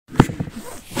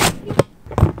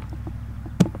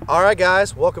Alright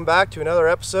guys, welcome back to another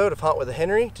episode of Hunt with a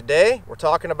Henry. Today we're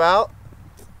talking about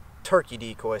turkey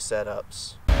decoy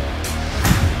setups.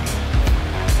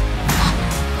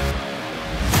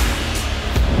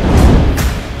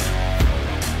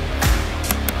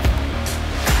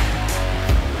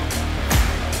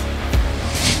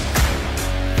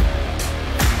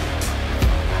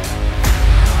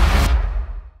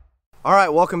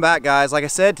 Alright, welcome back guys. Like I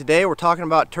said, today we're talking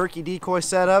about turkey decoy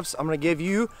setups. I'm going to give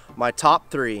you my top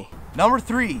 3. Number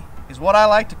 3 is what I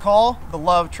like to call the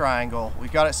love triangle.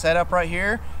 We've got it set up right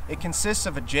here. It consists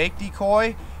of a Jake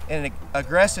decoy and an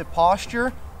aggressive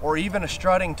posture or even a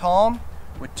strutting tom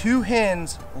with 2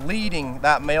 hens leading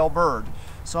that male bird.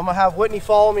 So I'm going to have Whitney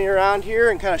follow me around here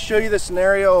and kind of show you the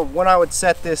scenario of when I would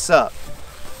set this up.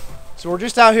 So we're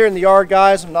just out here in the yard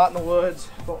guys. I'm not in the woods,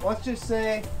 but let's just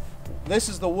say this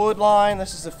is the wood line,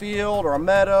 this is the field or a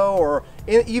meadow or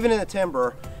even in the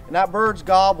timber, and that bird's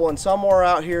gobbling somewhere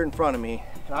out here in front of me.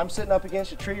 And I'm sitting up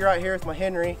against a tree right here with my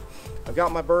Henry. I've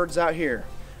got my birds out here.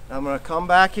 And I'm gonna come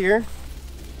back here.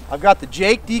 I've got the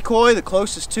Jake decoy the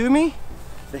closest to me,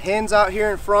 the hens out here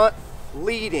in front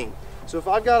leading. So if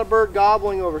I've got a bird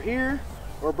gobbling over here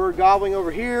or a bird gobbling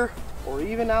over here or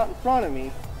even out in front of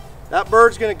me, that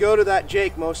bird's gonna go to that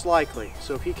Jake most likely.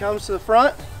 So if he comes to the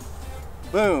front,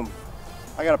 boom.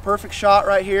 I got a perfect shot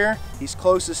right here. He's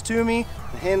closest to me.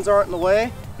 The hens aren't in the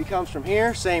way. If he comes from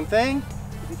here, same thing.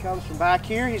 If he comes from back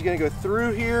here, he's gonna go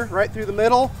through here, right through the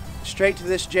middle, straight to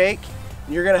this Jake.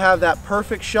 And you're gonna have that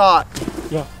perfect shot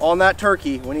on that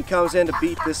turkey when he comes in to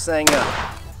beat this thing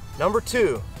up. Number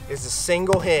 2 is a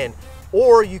single hen,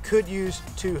 or you could use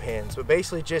 2 hens, but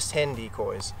basically just hen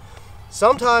decoys.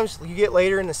 Sometimes you get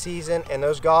later in the season and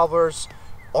those gobblers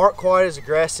aren't quite as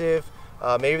aggressive.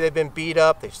 Maybe they've been beat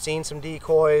up, they've seen some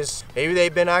decoys, maybe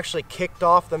they've been actually kicked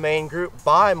off the main group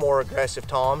by more aggressive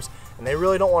toms and they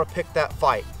really don't want to pick that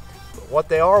fight. But what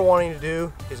they are wanting to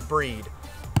do is breed.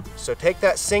 So take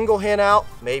that single hen out,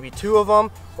 maybe 2 of them.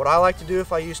 What I like to do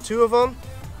if I use 2 of them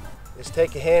is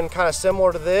take a hen kind of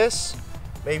similar to this,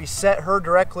 maybe set her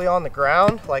directly on the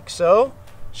ground like so.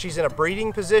 She's in a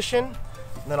breeding position,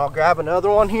 and then I'll grab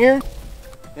another one here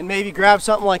and maybe grab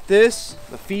something like this,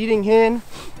 the feeding hen.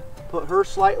 Put her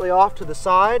slightly off to the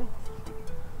side,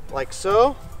 like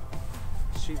so.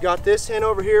 She's got this hen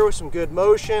over here with some good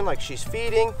motion, like she's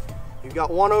feeding. You've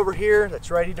got one over here that's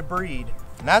ready to breed.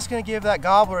 And that's gonna give that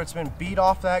gobbler that's been beat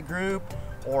off that group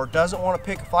or doesn't want to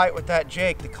pick a fight with that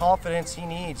Jake the confidence he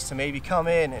needs to maybe come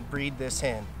in and breed this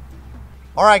hen.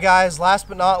 All right guys, last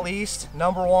but not least,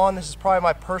 number 1, this is probably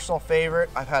my personal favorite.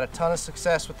 I've had a ton of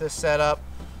success with this setup.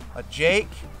 A Jake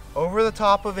over the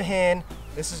top of a hen.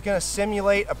 This is going to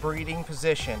simulate a breeding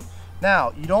position.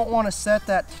 Now, you don't want to set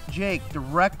that Jake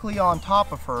directly on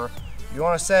top of her. You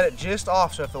want to set it just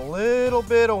off, so if a little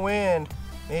bit of wind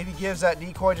maybe gives that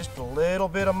decoy just a little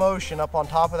bit of motion up on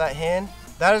top of that hen,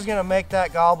 that is going to make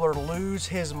that gobbler lose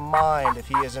his mind if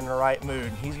he is in the right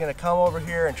mood. He's going to come over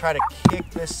here and try to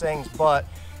kick this thing's butt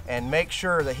and make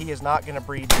sure that he is not going to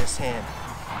breed this hen.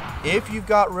 If you've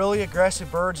got really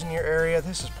aggressive birds in your area,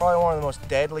 this is probably one of the most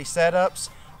deadly setups.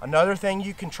 Another thing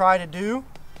you can try to do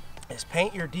is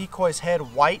paint your decoy's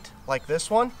head white like this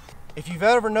one. If you've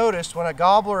ever noticed when a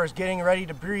gobbler is getting ready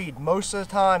to breed, most of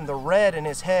the time the red in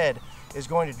his head is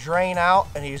going to drain out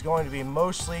and he's going to be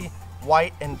mostly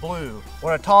white and blue.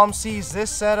 When a tom sees this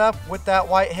setup with that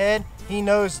white head, he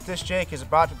knows that this Jake is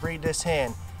about to breed this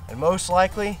hen, and most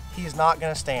likely he's not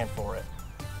going to stand for it.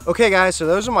 Okay guys, so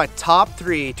those are my top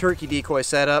 3 turkey decoy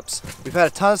setups. We've had a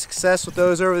ton of success with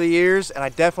those over the years, and I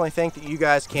definitely think that you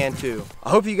guys can too. I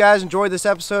hope you guys enjoyed this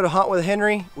episode of Hunt with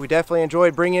Henry. We definitely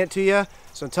enjoyed bringing it to you.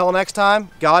 So until next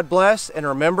time, God bless, and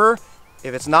remember,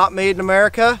 if it's not made in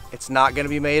America, it's not going to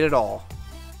be made at all.